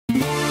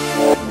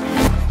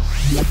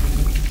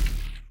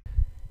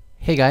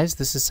Hey guys,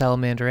 this is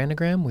Salamander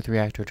Anagram with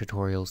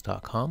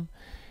reaktortutorials.com,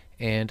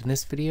 and in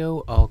this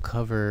video I'll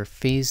cover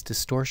phase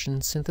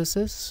distortion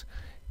synthesis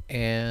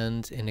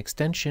and an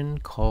extension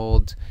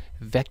called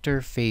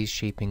vector phase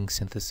shaping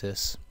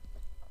synthesis.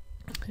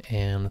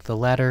 And the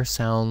latter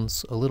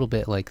sounds a little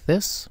bit like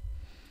this.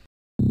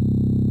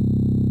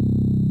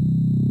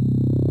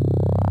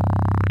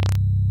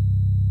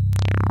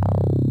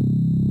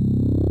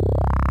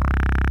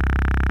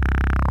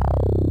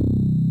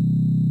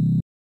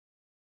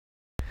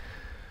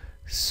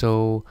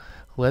 So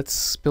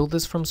let's build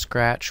this from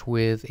scratch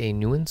with a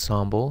new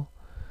ensemble,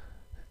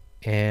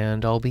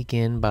 and I'll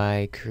begin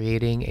by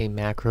creating a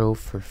macro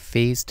for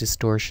phase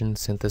distortion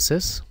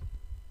synthesis.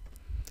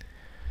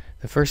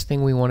 The first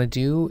thing we want to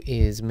do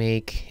is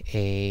make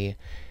a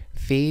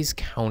phase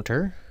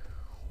counter,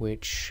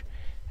 which,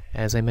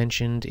 as I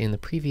mentioned in the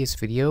previous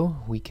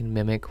video, we can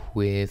mimic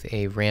with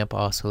a ramp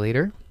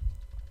oscillator.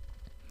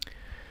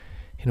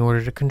 In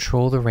order to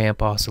control the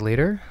ramp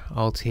oscillator,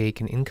 I'll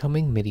take an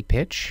incoming MIDI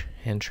pitch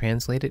and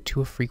translate it to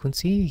a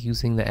frequency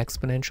using the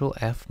exponential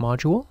F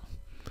module.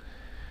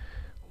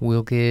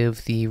 We'll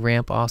give the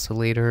ramp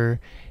oscillator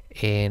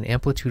an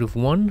amplitude of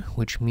 1,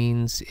 which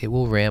means it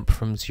will ramp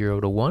from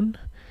 0 to 1,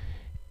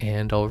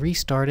 and I'll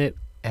restart it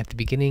at the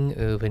beginning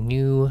of a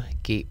new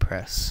gate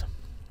press.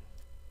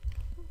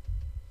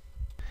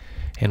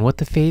 And what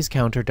the phase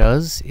counter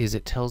does is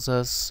it tells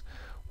us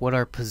what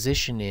our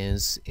position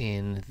is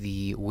in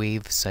the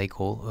wave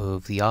cycle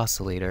of the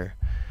oscillator.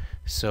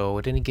 So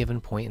at any given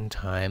point in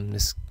time,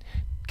 this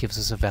gives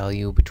us a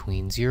value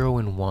between 0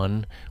 and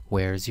 1,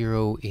 where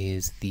 0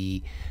 is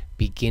the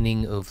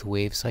beginning of the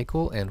wave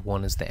cycle and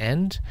 1 is the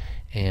end,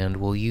 and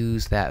we'll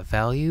use that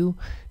value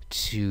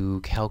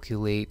to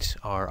calculate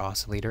our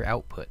oscillator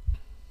output.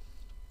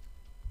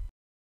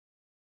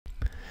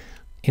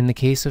 In the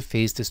case of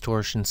phase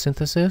distortion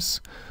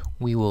synthesis,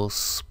 we will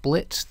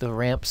split the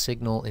ramp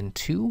signal in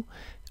two,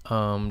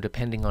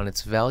 depending on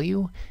its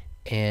value,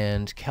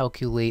 and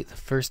calculate the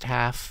first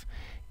half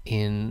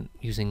in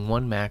using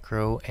one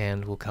macro,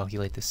 and we'll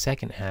calculate the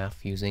second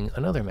half using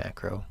another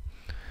macro.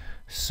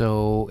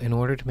 So in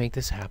order to make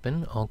this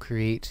happen, I'll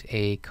create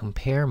a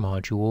compare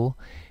module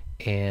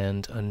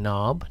and a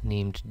knob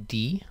named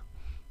D.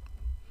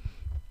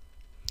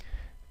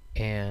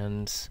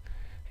 And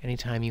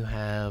anytime you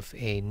have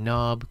a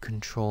knob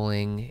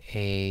controlling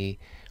a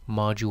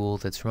module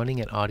that's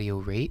running at audio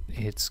rate,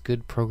 it's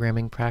good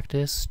programming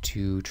practice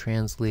to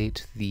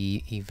translate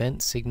the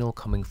event signal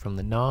coming from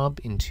the knob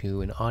into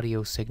an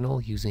audio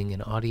signal using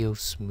an audio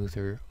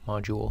smoother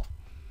module.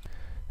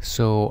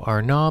 So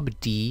our knob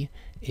D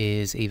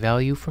is a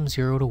value from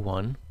 0 to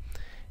 1,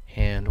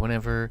 and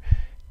whenever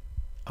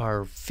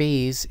our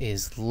phase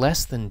is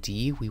less than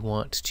D, we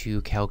want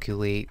to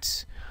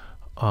calculate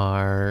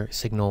our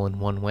signal in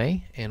one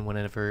way, and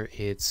whenever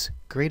it's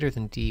greater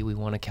than D, we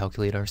want to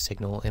calculate our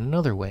signal in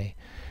another way.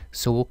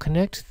 So we'll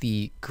connect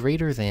the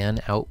greater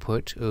than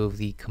output of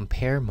the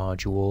compare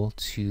module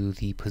to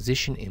the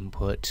position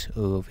input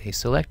of a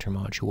selector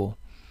module.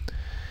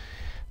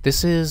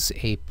 This is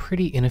a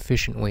pretty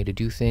inefficient way to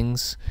do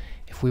things.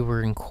 If we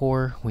were in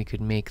core, we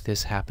could make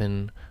this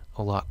happen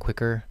a lot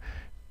quicker,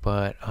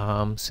 but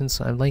since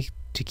I like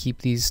to keep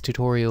these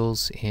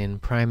tutorials in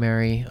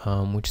primary,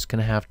 we're just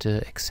going to have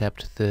to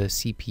accept the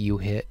CPU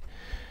hit.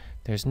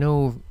 There's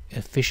no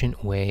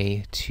efficient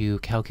way to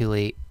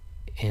calculate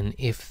an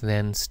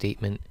if-then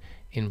statement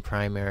in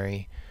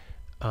primary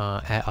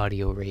at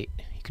audio rate.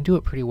 You can do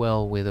it pretty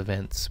well with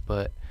events,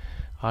 but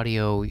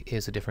audio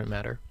is a different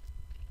matter.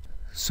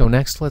 So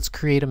next, let's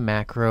create a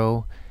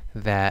macro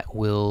that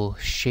will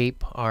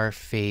shape our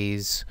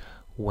phase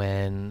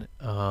when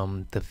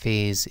the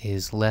phase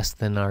is less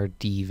than our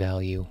D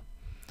value.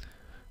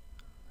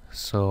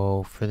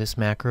 So for this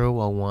macro,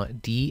 I'll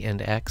want D and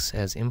X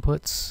as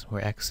inputs,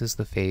 where X is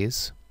the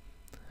phase.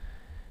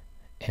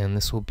 And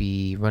this will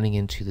be running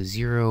into the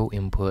 0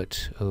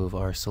 input of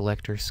our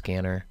selector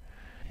scanner.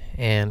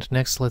 And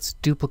next, let's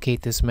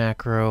duplicate this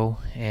macro,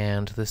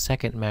 and the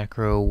second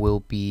macro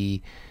will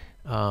be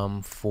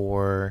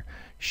for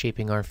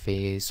shaping our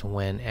phase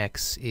when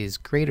X is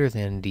greater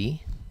than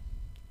D.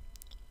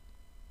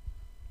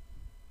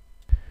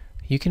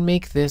 You can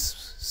make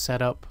this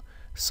setup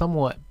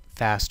somewhat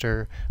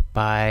faster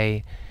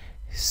by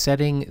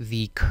setting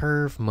the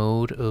curve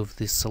mode of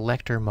the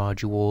selector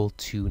module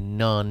to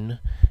none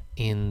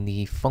in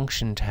the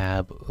function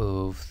tab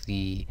of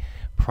the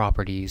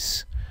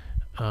properties.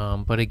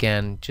 But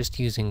again, just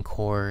using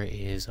core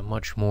is a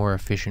much more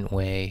efficient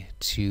way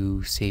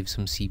to save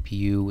some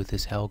CPU with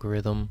this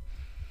algorithm.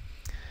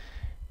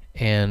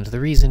 And the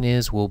reason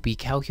is we'll be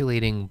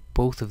calculating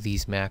both of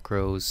these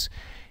macros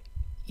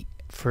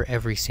for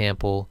every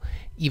sample,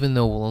 even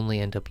though we'll only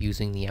end up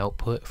using the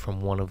output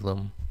from one of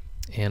them.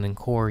 And in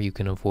core, you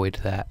can avoid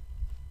that.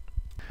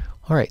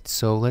 Alright,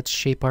 so let's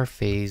shape our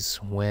phase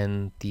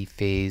when the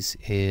phase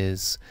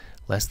is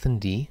less than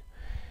D,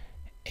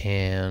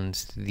 and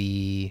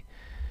the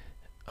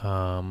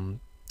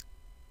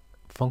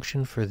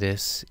function for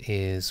this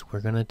is we're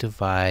going to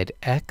divide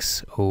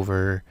X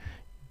over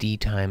D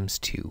times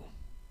 2.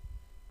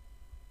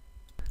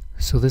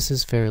 So this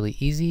is fairly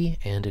easy,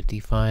 and it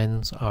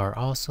defines our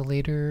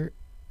oscillator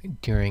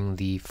during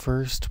the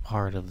first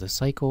part of the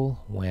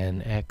cycle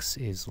when x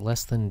is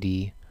less than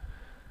d.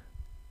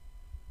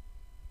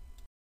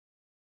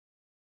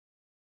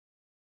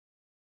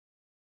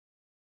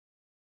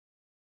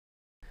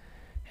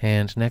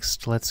 And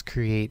next, let's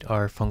create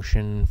our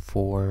function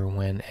for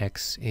when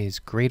x is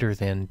greater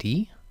than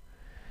d.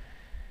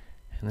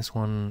 And this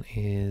one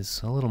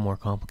is a little more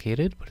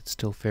complicated, but it's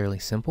still fairly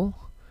simple.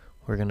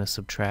 We're going to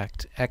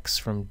subtract x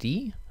from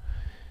d,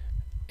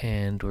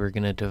 and we're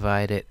going to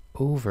divide it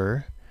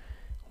over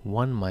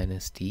 1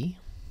 minus d.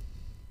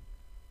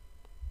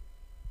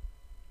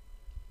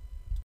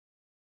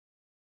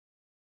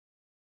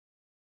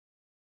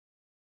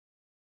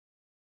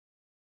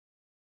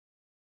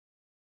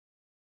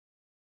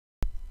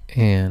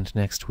 And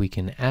next we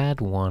can add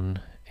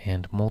 1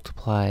 and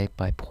multiply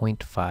by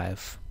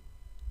 0.5.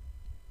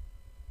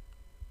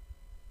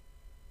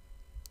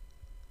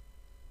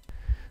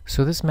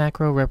 So this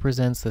macro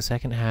represents the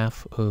second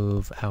half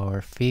of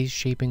our phase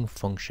shaping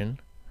function,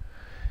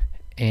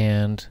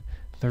 and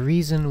the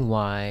reason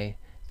why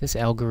this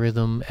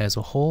algorithm as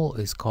a whole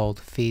is called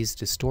phase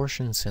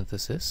distortion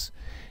synthesis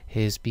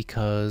is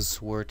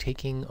because we're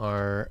taking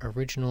our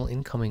original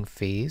incoming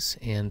phase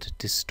and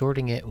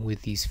distorting it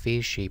with these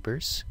phase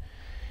shapers,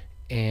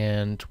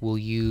 and we'll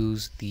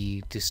use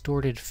the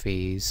distorted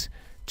phase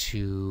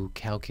to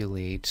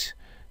calculate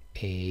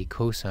a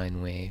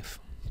cosine wave.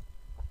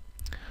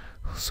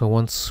 So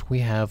once we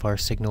have our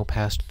signal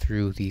passed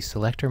through the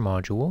selector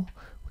module,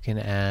 we can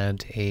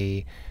add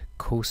a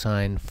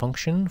cosine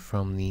function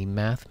from the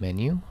math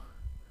menu.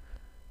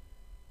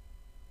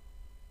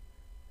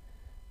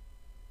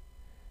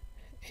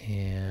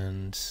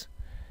 And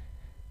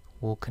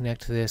we'll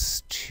connect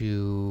this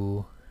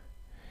to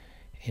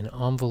an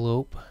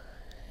envelope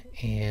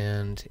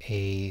and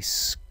a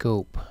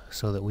scope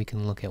so that we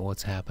can look at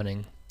what's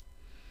happening.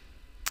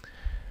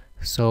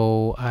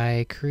 So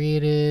I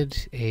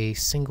created a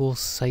single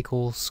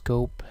cycle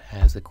scope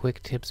as a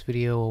quick tips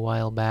video a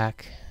while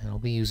back, and I'll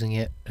be using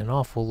it an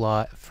awful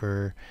lot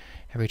for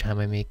every time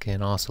I make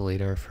an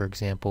oscillator, for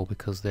example,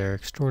 because they're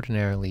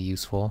extraordinarily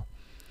useful.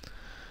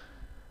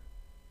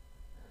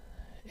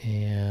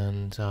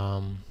 And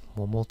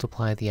we'll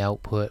multiply the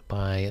output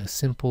by a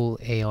simple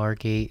AR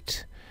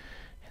gate,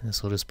 and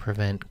this will just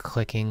prevent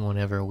clicking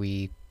whenever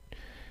we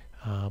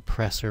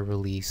press or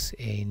release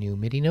a new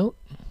MIDI note.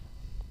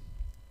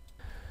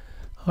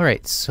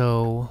 Alright,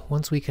 so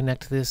once we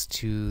connect this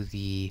to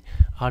the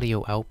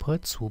audio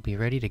outputs, we'll be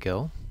ready to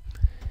go.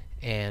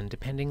 And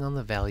depending on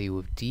the value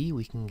of D,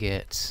 we can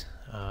get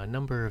a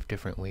number of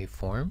different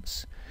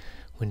waveforms.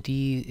 When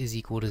D is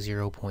equal to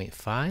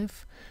 0.5,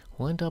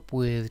 we'll end up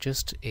with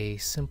just a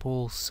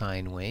simple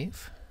sine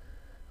wave.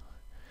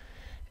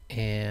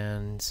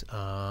 And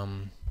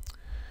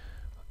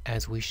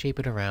as we shape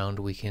it around,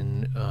 we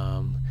can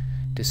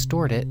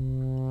distort it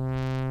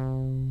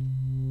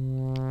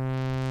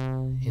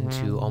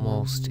into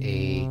almost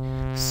a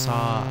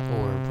saw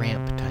or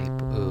ramp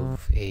type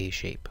of a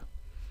shape.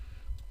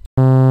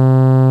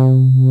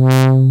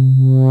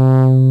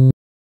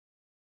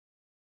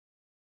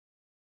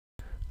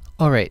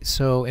 Alright,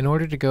 so in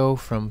order to go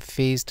from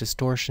phase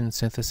distortion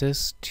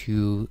synthesis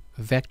to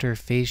vector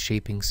phase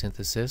shaping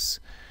synthesis,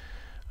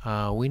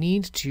 we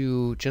need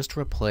to just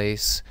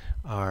replace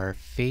our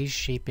phase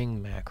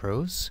shaping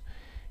macros,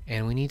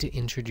 and we need to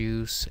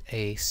introduce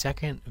a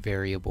second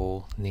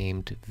variable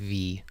named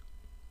V.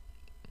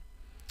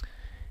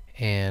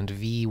 And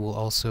V will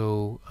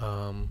also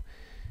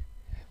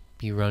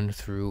be run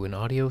through an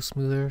audio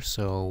smoother,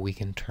 so we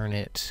can turn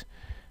it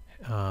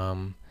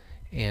and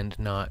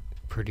not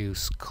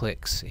produce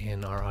clicks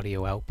in our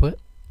audio output.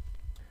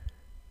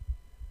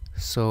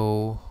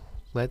 So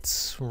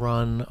let's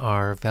run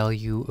our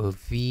value of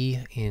V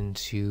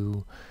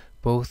into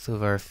both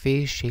of our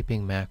phase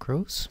shaping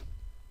macros.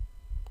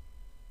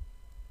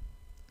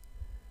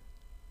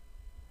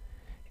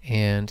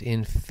 And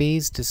in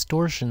phase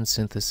distortion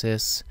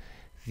synthesis,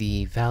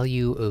 the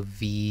value of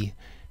V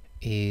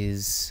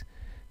is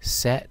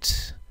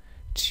set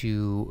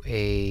to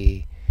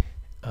a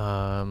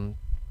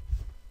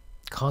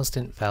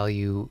constant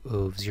value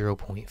of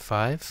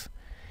 0.5.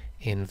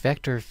 In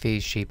vector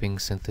phase shaping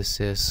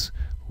synthesis,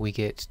 we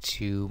get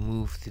to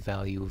move the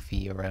value of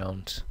V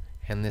around,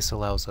 and this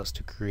allows us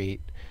to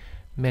create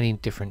many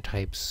different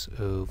types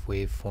of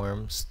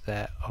waveforms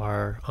that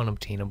are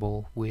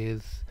unobtainable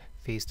with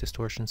phase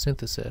distortion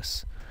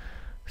synthesis.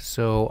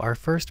 So our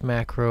first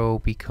macro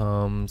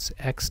becomes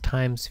x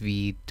times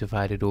V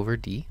divided over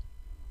D.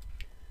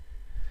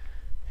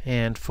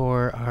 And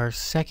for our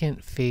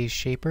second phase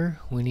shaper,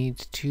 we need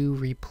to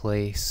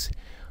replace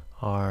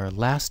our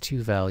last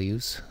two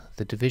values.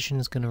 The division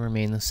is going to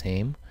remain the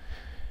same,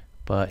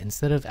 but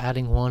instead of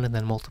adding 1 and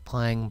then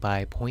multiplying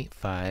by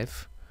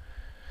 0.5,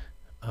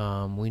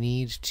 we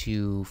need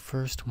to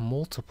first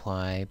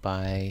multiply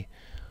by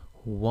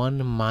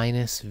 1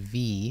 minus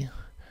V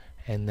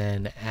and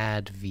then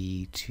add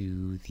V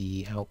to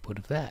the output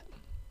of that.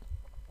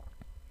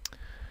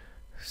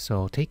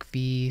 So take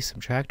V,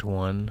 subtract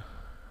 1,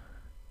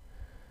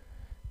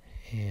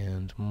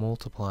 and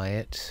multiply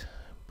it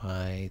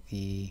by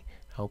the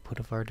output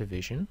of our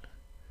division,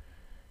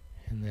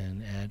 and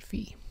then add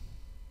V.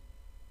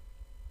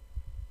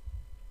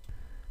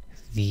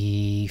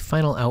 The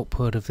final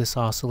output of this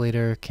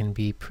oscillator can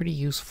be pretty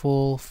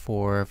useful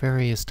for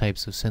various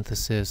types of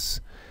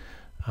synthesis,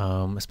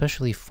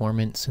 especially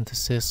formant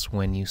synthesis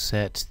when you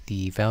set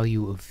the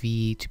value of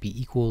V to be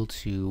equal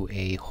to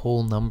a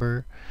whole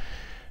number,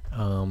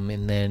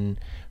 and then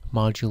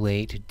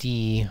modulate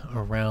D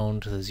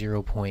around the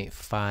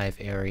 0.5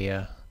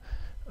 area.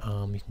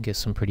 You can get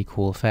some pretty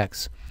cool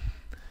effects.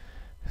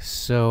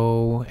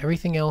 So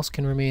everything else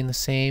can remain the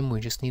same. We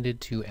just needed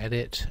to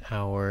edit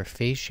our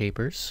phase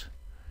shapers.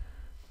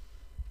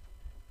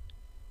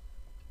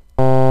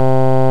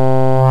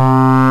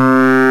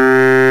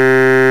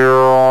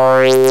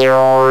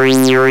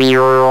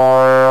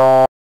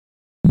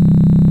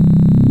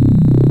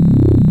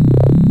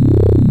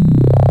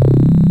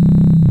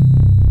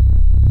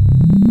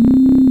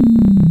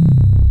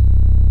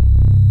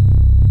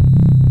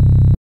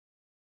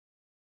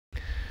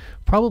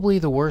 Probably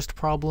the worst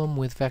problem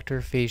with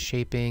vector phase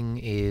shaping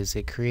is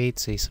it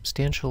creates a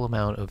substantial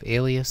amount of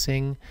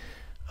aliasing,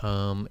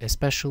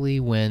 especially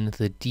when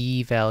the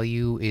D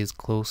value is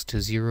close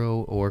to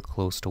 0 or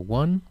close to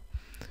 1.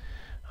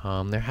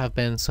 There have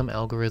been some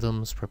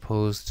algorithms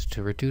proposed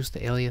to reduce the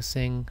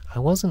aliasing. I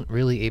wasn't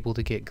really able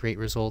to get great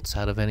results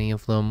out of any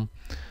of them.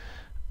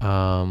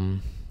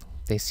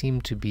 They seem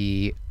to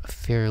be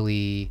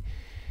fairly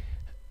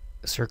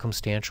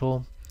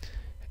circumstantial,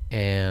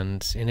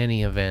 and in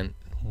any event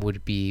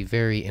would be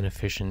very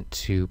inefficient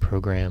to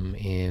program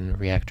in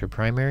Reaktor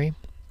primary.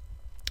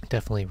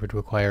 Definitely would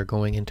require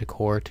going into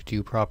core to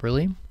do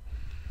properly.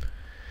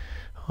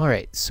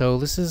 Alright, so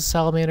this is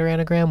Salamander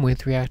Anagram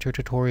with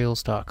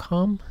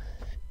reaktortutorials.com,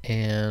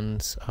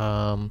 and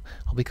I'll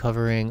be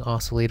covering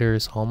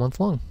oscillators all month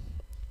long.